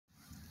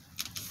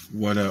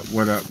What up,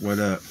 what up, what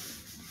up?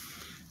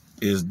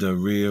 Is the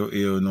Real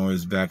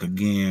Illinois back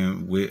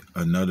again with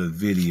another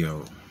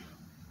video.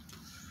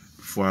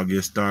 Before I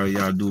get started,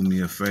 y'all do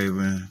me a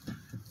favor.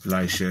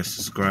 Like, share,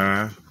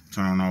 subscribe.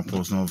 Turn on all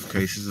post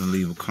notifications and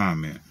leave a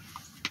comment.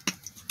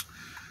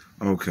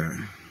 Okay.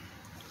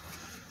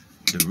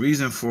 The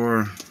reason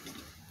for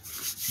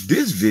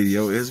this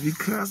video is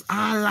because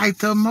I like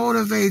to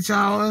motivate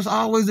y'all. That's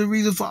always the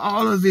reason for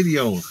all the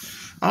videos.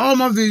 All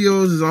my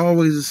videos is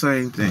always the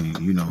same thing.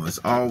 You know, it's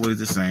always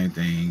the same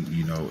thing.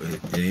 You know,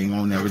 it ain't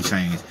gonna never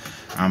change.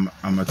 I'm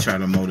gonna try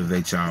to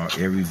motivate y'all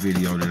every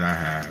video that I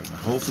have.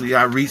 Hopefully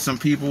I reach some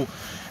people.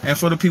 And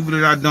for the people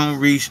that I don't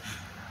reach,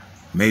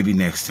 maybe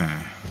next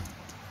time.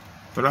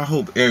 But I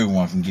hope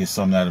everyone can get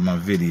something out of my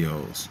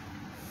videos.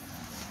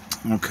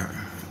 Okay.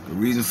 The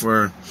reason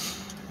for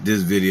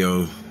this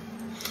video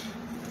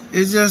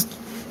is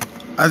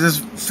I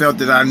just felt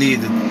that I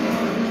needed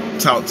to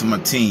talk to my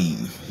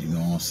team. You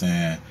know what I'm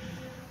saying?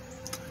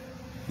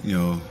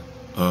 You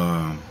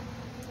know,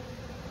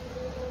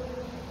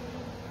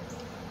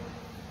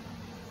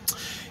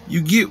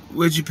 you get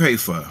what you pay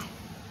for.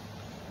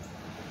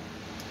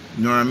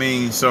 You know what I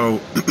mean?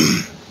 So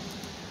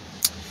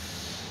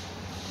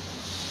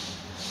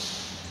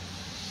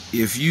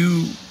if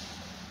you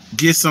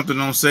get something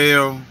on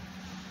sale,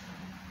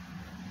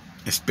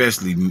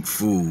 especially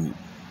food,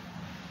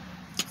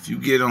 if you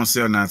get on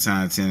sale 9 times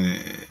out of 10,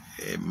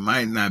 it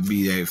might not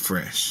be that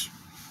fresh.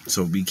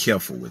 So be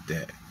careful with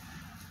that.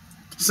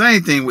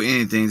 Same thing with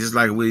anything, just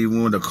like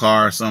with a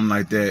car or something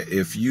like that.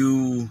 If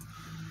you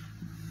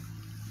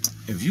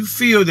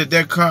feel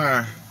that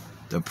car,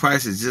 the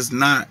price is just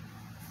not,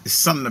 it's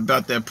something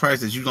about that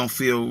price that you don't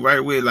feel right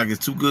with, like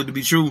it's too good to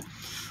be true,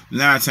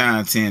 9 times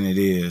out of 10 it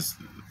is.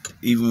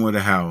 Even with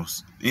a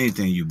house,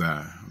 anything you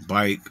buy,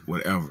 bike,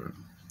 whatever.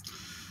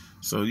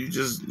 So you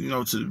just, you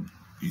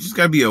just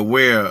gotta be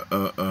aware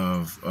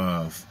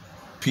of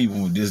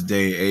people in this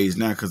day and age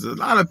now, because a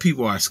lot of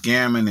people are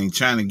scamming and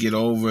trying to get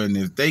over, and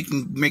if they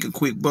can make a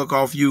quick buck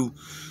off you,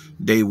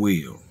 they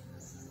will.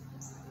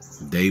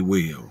 They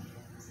will.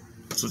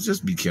 So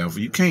just be careful.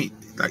 You can't,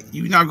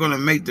 you're not gonna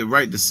make the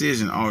right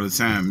decision all the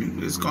time.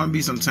 There's gonna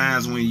be some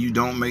times when you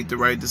don't make the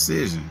right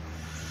decision.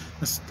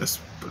 That's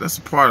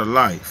a part of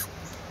life.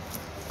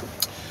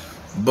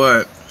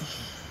 But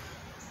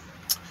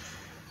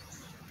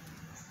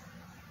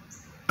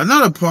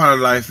another part of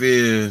life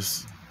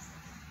is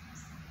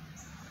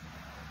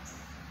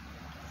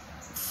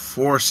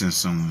forcing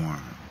someone.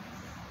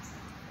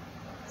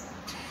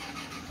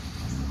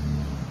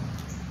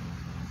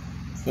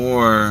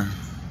 Or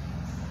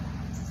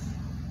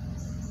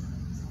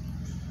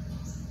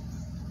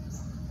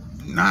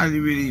not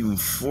really even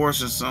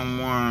forcing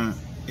someone.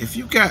 If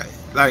you got,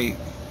 I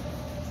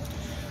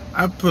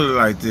put it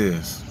like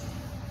this.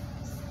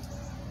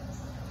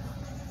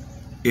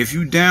 If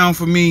you down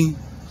for me,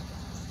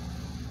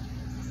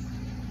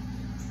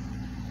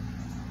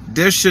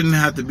 there shouldn't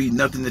have to be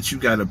nothing that you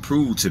got to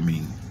prove to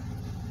me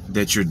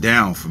that you're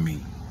down for me.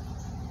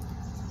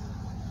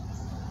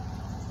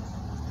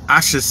 I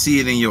should see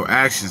it in your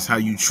actions, how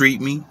you treat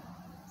me,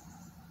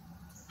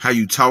 how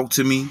you talk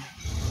to me,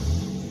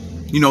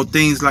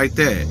 things like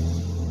that.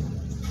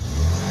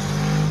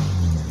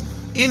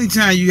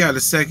 Anytime you got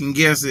to second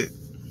guess it,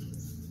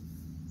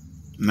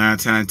 9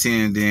 times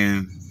 10,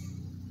 then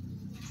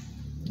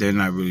they're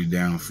not really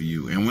down for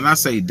you. And when I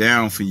say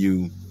down for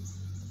you,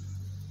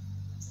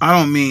 I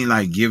don't mean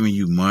like giving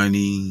you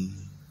money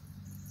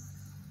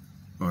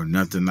or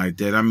nothing like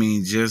that. I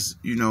mean just,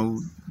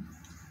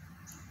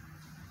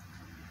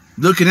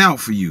 looking out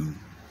for you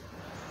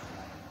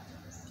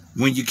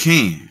when you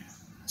can.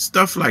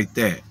 Stuff like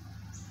that.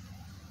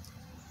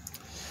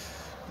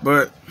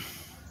 But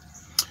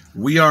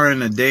we are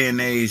in a day and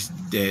age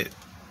that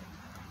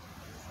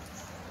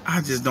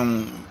I just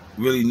don't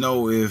really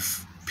know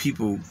if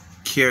people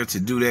care to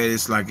do that.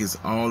 It's like it's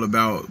all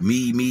about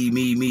me.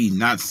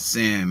 Not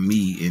saying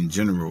me in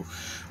general.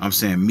 I'm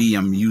saying me.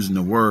 I'm using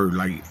the word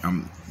like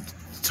I'm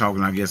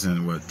talking, I guess,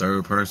 in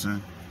third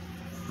person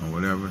or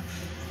whatever,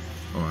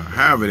 or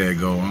however that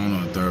go. I don't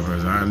know, third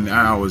person.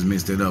 I always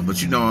mix that up.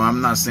 But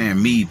I'm not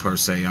saying me per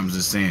se. I'm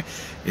just saying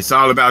it's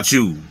all about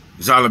you.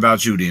 It's all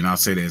about you. Then I'll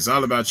say that it's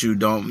all about you.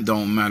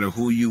 Don't matter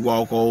who you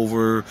walk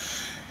over.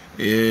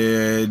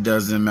 It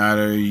doesn't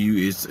matter.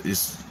 You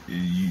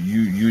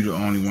the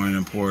only one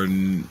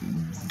important.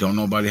 Don't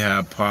nobody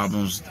have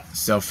problems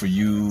except for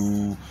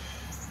you.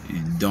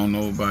 Don't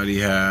nobody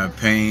have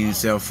pain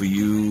except for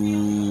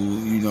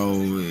you.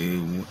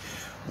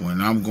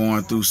 When I'm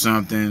going through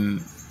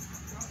something,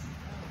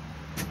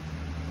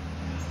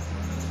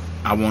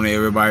 I want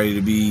everybody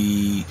to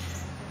be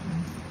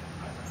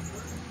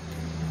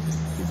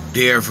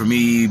there for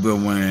me, but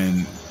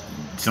when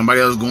somebody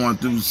else going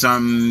through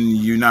something,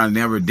 you're not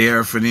never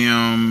there for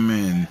them,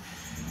 and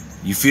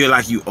you feel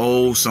like you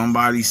owe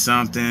somebody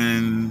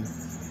something.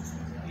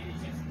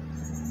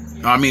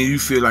 I mean, you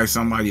feel like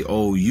somebody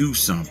owe you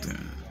something.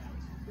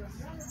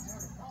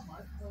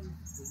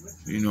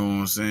 You know what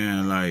I'm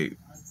saying?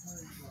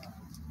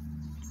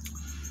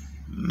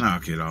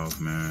 Knock it off,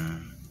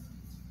 man.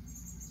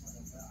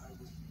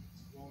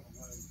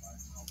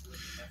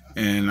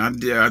 And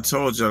I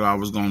told y'all I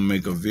was gonna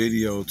make a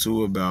video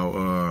too about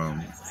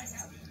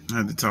I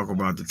had to talk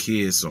about the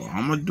kids, so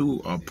I'm gonna do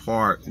a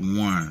part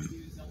 1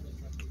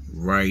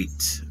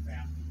 right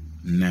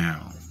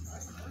now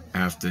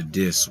after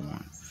this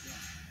one,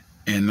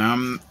 and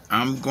I'm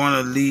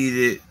gonna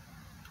lead it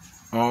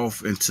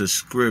off into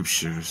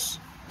scriptures,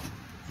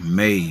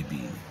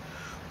 maybe,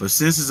 but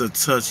since it's a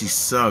touchy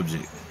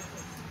subject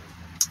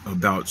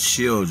about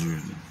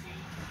children,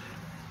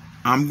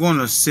 I'm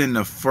gonna send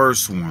the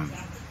first one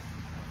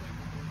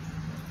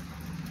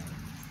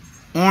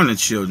on the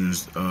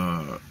children's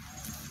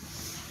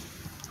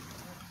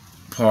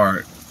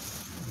part,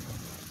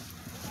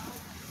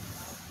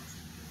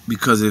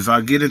 because if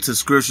I get into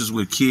scriptures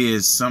with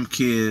kids, some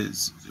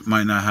kids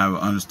might not have an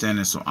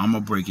understanding, so I'm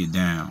gonna break it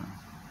down.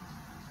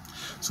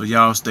 So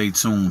y'all stay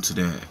tuned to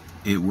that.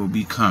 It will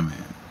be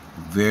coming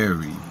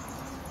very,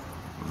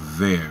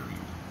 very,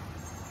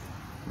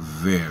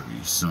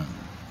 very soon.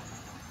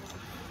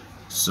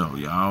 So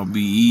y'all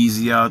be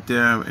easy out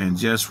there, and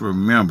just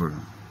remember,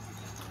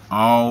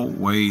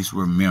 always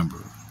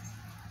remember,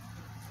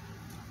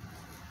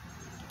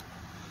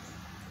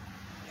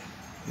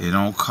 it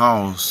don't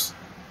cost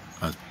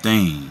a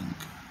thing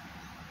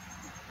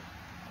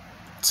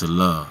to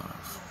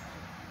love.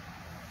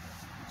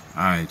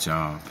 All right,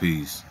 y'all.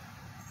 Peace.